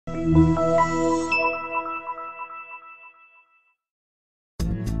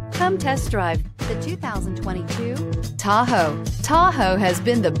Come test drive the 2022 Tahoe. Tahoe has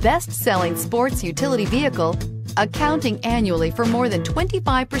been the best-selling sports utility vehicle, accounting annually for more than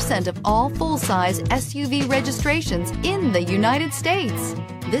 25% of all full-size SUV registrations in the United States.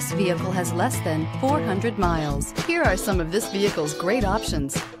 This vehicle has less than 400 miles. Here are some of this vehicle's great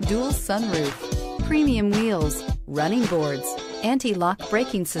options: dual sunroof, premium wheels, running boards, anti-lock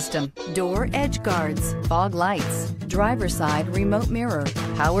braking system, door edge guards, fog lights, driver's side remote mirror,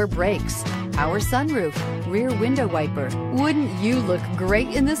 power brakes, power sunroof, rear window wiper. Wouldn't you look great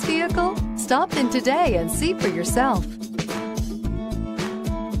in this vehicle? Stop in today and see for yourself.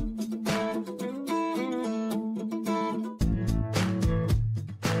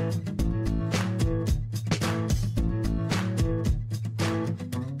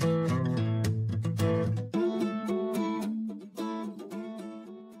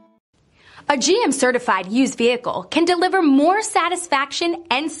 A GM-certified used vehicle can deliver more satisfaction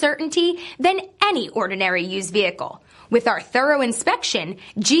and certainty than any ordinary used vehicle. With our thorough inspection,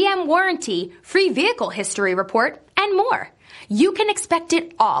 GM warranty, free vehicle history report, and more. You can expect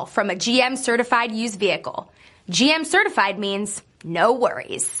it all from a GM-certified used vehicle. GM-certified means no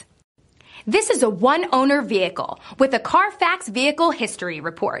worries. This is a one-owner vehicle with a Carfax Vehicle History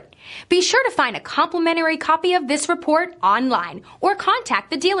Report. Be sure to find a complimentary copy of this report online or contact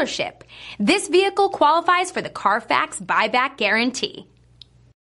the dealership. This vehicle qualifies for the Carfax Buyback Guarantee.